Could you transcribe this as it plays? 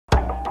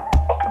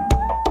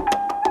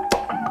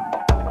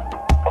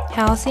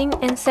Housing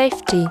and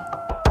safety.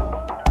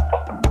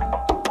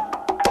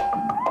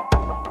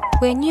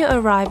 When you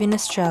arrive in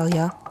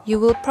Australia, you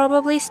will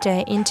probably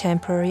stay in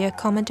temporary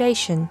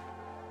accommodation.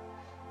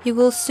 You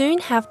will soon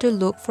have to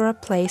look for a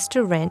place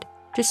to rent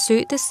to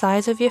suit the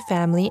size of your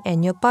family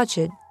and your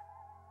budget.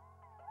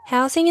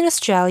 Housing in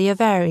Australia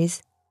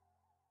varies.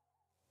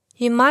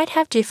 You might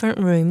have different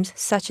rooms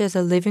such as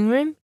a living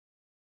room,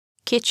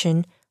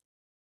 kitchen,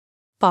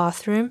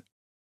 bathroom,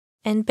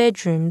 and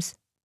bedrooms.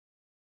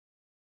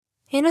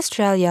 In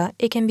Australia,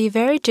 it can be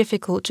very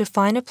difficult to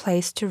find a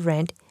place to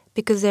rent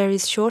because there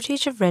is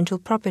shortage of rental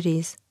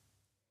properties.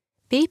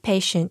 Be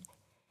patient.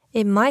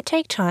 It might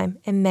take time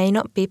and may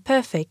not be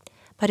perfect,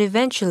 but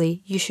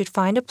eventually you should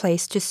find a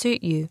place to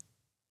suit you.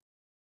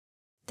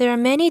 There are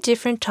many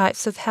different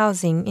types of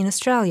housing in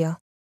Australia.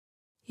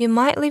 You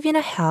might live in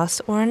a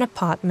house or an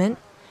apartment,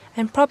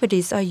 and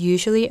properties are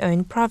usually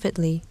owned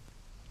privately.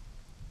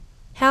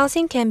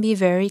 Housing can be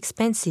very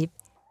expensive,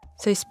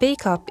 so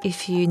speak up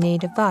if you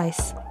need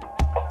advice.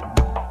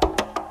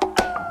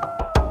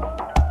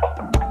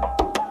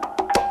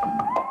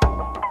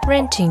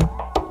 Renting.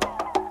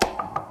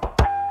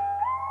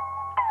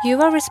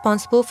 You are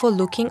responsible for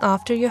looking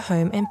after your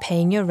home and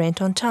paying your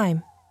rent on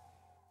time.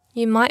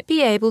 You might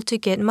be able to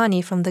get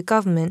money from the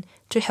government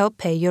to help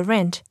pay your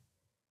rent.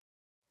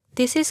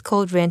 This is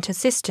called rent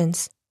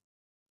assistance.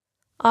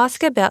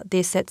 Ask about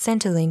this at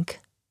Centrelink.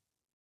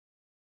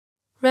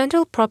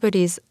 Rental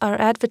properties are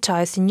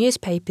advertised in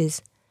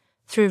newspapers,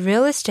 through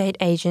real estate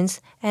agents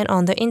and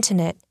on the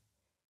internet.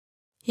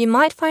 You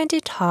might find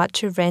it hard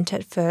to rent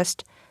at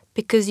first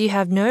because you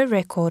have no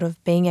record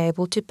of being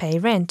able to pay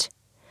rent.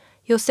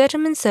 Your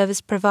settlement service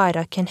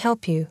provider can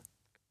help you.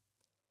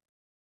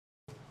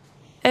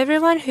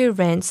 Everyone who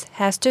rents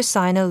has to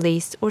sign a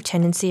lease or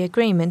tenancy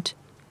agreement.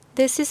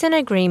 This is an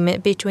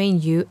agreement between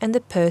you and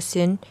the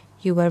person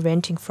you are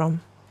renting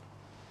from.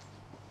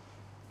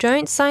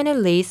 Don't sign a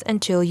lease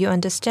until you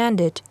understand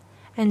it,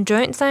 and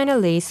don't sign a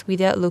lease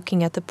without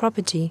looking at the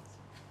property.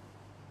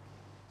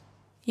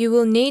 You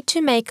will need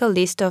to make a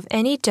list of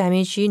any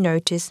damage you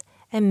notice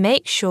and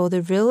make sure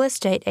the real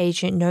estate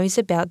agent knows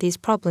about these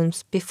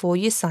problems before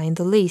you sign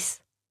the lease.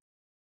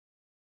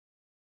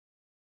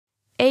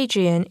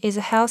 Adrian is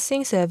a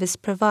housing service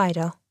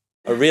provider.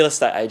 A real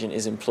estate agent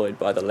is employed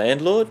by the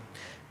landlord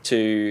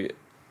to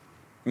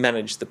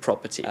manage the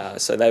property.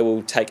 So they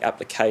will take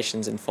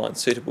applications and find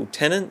suitable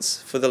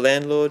tenants for the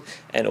landlord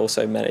and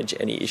also manage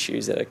any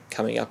issues that are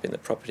coming up in the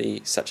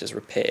property, such as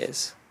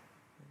repairs.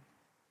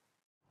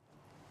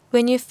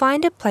 When you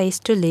find a place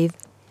to live,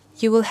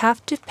 you will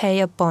have to pay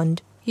a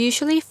bond,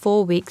 usually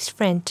 4 weeks'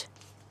 rent.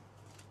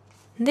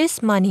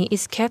 This money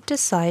is kept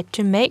aside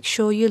to make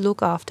sure you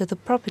look after the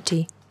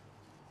property.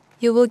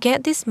 You will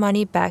get this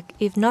money back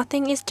if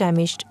nothing is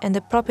damaged and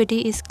the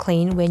property is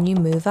clean when you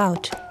move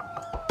out.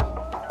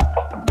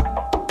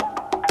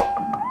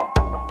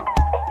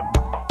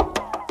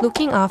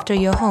 Looking after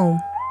your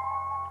home.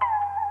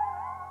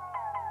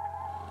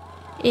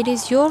 It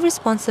is your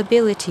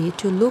responsibility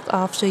to look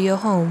after your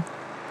home.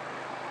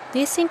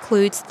 This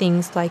includes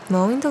things like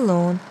mowing the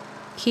lawn,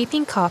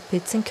 keeping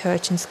carpets and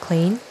curtains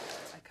clean,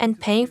 and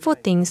paying for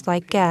things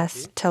like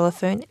gas,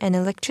 telephone, and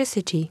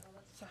electricity.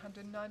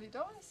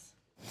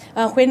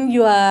 When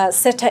you are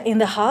settled in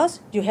the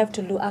house, you have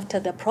to look after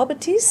the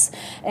properties,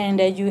 and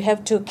you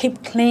have to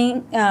keep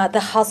clean. The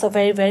house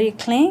very, very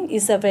clean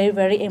is very,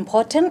 very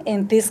important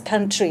in this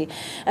country.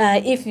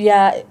 If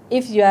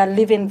you are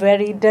living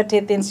very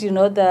dirty things,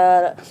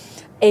 the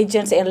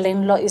agents and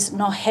landlord is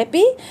not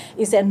happy.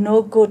 It's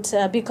no good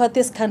because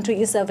this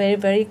country is very,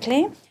 very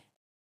clean.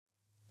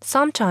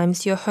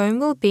 Sometimes your home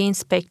will be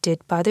inspected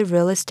by the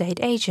real estate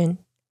agent.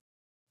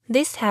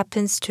 This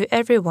happens to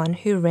everyone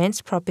who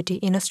rents property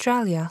in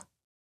Australia.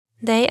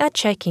 They are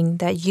checking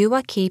that you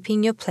are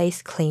keeping your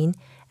place clean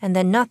and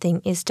that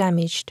nothing is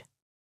damaged.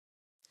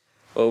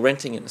 Well,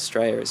 renting in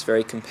Australia is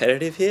very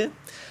competitive here,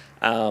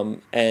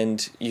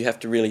 and you have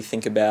to really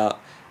think about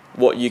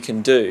what you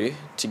can do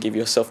to give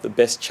yourself the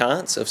best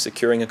chance of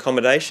securing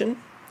accommodation.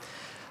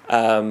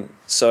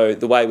 So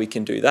the way we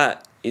can do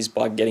that is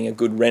by getting a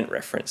good rent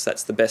reference.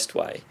 That's the best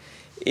way.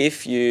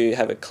 If you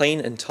have a clean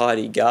and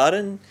tidy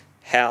garden,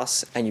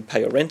 house, and you pay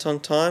your rent on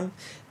time,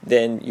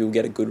 then you'll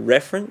get a good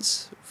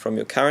reference from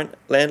your current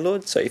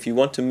landlord. So if you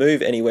want to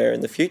move anywhere in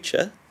the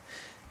future,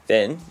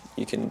 then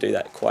you can do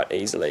that quite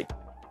easily.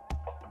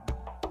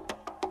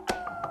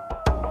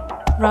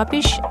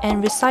 Rubbish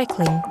and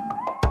recycling.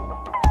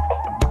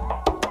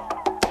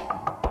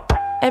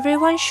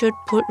 Everyone should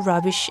put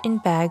rubbish in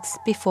bags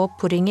before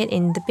putting it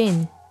in the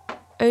bin.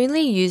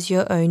 Only use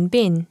your own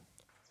bin.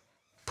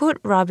 Put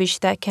rubbish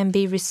that can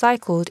be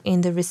recycled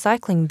in the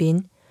recycling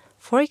bin.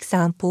 For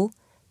example,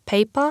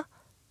 paper,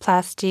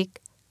 plastic,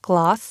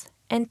 glass,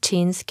 and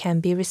tins can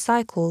be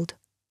recycled.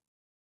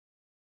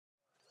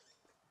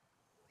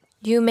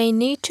 You may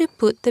need to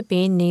put the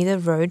bin near the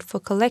road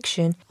for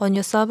collection on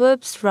your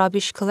suburb's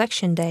rubbish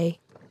collection day.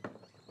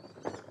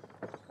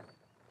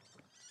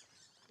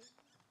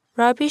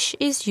 Rubbish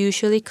is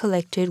usually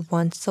collected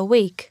once a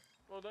week.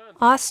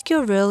 Ask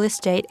your real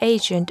estate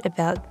agent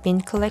about bin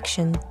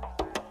collection.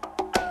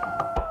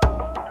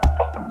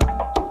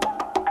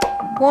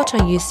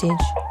 Water usage.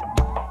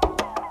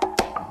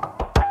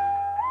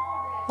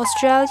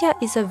 Australia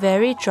is a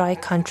very dry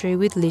country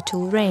with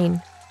little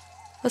rain.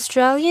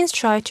 Australians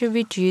try to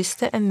reduce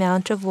the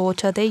amount of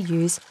water they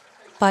use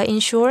by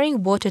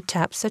ensuring water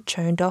taps are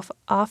turned off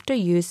after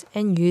use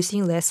and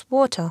using less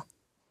water.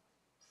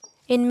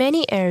 In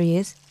many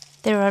areas,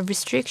 there are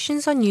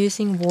restrictions on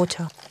using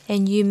water,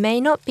 and you may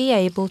not be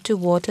able to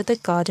water the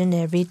garden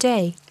every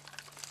day.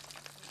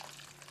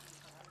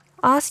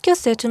 Ask your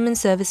settlement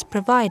service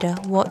provider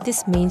what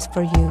this means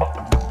for you.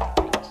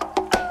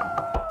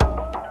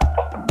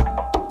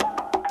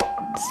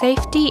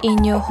 Safety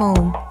in your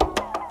home.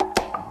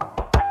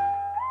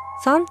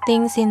 Some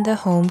things in the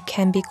home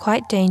can be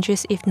quite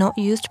dangerous if not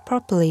used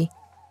properly.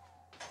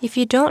 If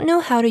you don't know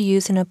how to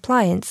use an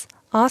appliance,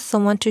 ask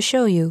someone to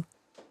show you.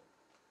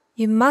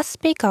 You must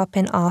speak up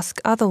and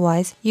ask,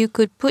 otherwise you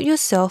could put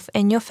yourself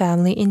and your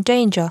family in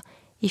danger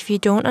if you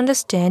don't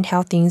understand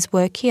how things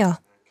work here.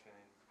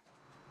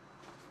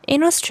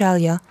 In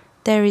Australia,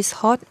 there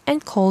is hot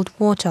and cold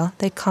water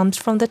that comes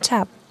from the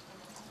tap.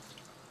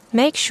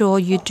 Make sure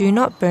you do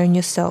not burn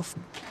yourself.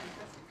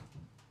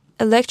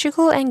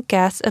 Electrical and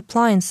gas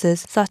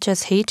appliances such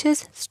as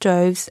heaters,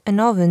 stoves, and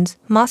ovens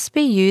must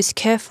be used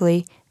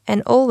carefully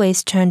and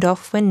always turned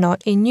off when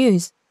not in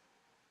use.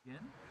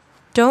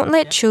 Don't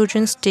let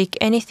children stick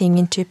anything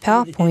into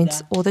power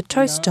points or the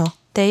toaster.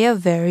 They are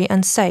very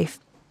unsafe.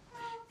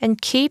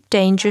 And keep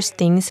dangerous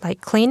things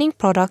like cleaning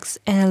products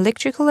and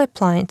electrical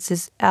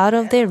appliances out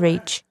of their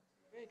reach.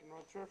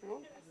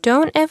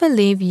 Don't ever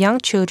leave young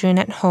children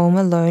at home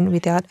alone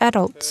without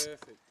adults.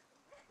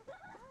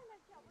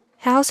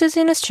 Houses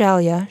in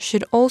Australia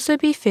should also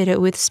be fitted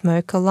with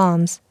smoke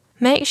alarms.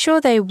 Make sure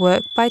they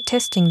work by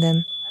testing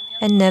them,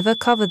 and never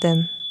cover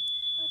them.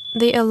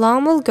 The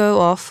alarm will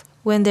go off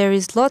when there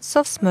is lots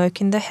of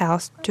smoke in the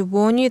house to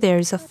warn you there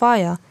is a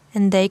fire,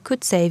 and they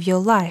could save your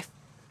life.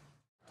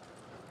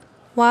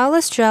 While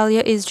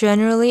Australia is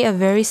generally a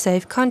very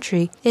safe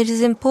country, it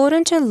is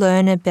important to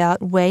learn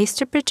about ways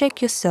to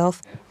protect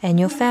yourself and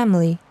your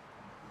family.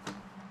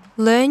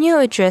 Learn your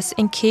address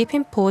and keep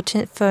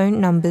important phone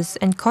numbers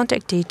and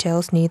contact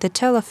details near the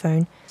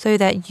telephone so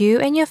that you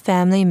and your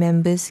family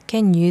members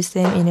can use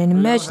them in an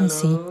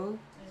emergency.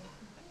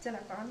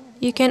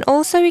 You can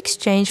also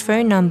exchange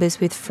phone numbers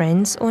with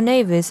friends or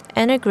neighbors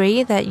and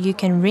agree that you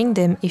can ring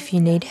them if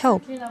you need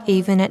help,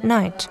 even at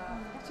night.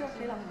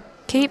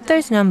 Keep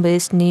those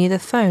numbers near the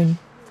phone.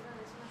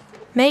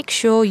 Make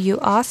sure you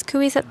ask who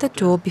is at the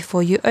door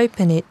before you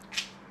open it.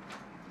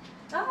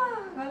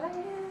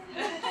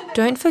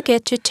 Don't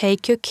forget to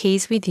take your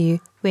keys with you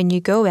when you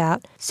go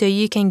out so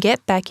you can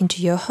get back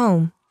into your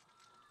home.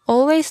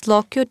 Always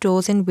lock your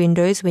doors and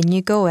windows when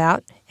you go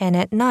out and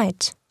at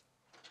night.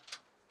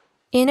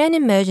 In an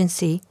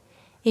emergency,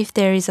 if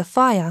there is a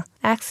fire,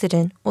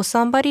 accident, or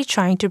somebody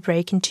trying to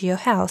break into your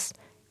house,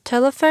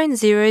 telephone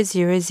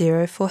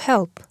 000 for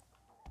help.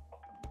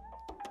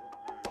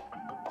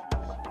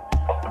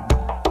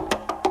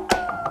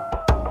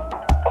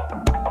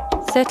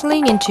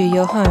 Settling into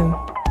your home.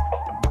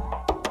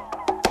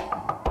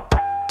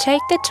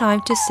 Take the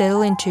time to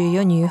settle into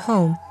your new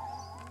home.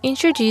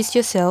 Introduce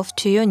yourself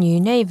to your new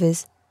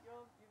neighbors.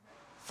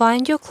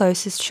 Find your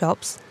closest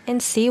shops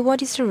and see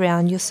what is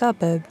around your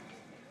suburb.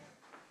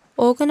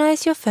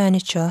 Organize your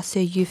furniture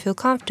so you feel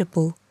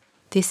comfortable.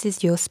 This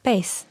is your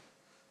space.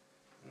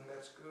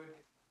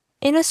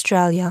 In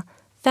Australia,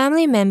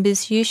 family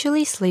members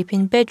usually sleep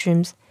in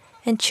bedrooms,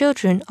 and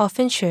children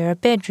often share a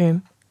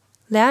bedroom.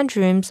 Lounge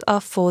rooms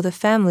are for the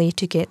family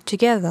to get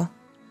together.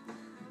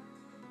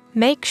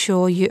 Make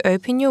sure you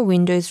open your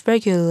windows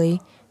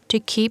regularly to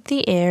keep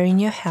the air in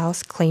your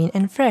house clean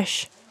and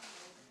fresh.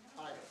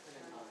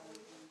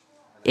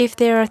 If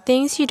there are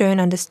things you don't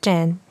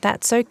understand,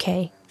 that's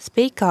okay.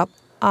 Speak up,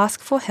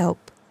 ask for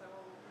help.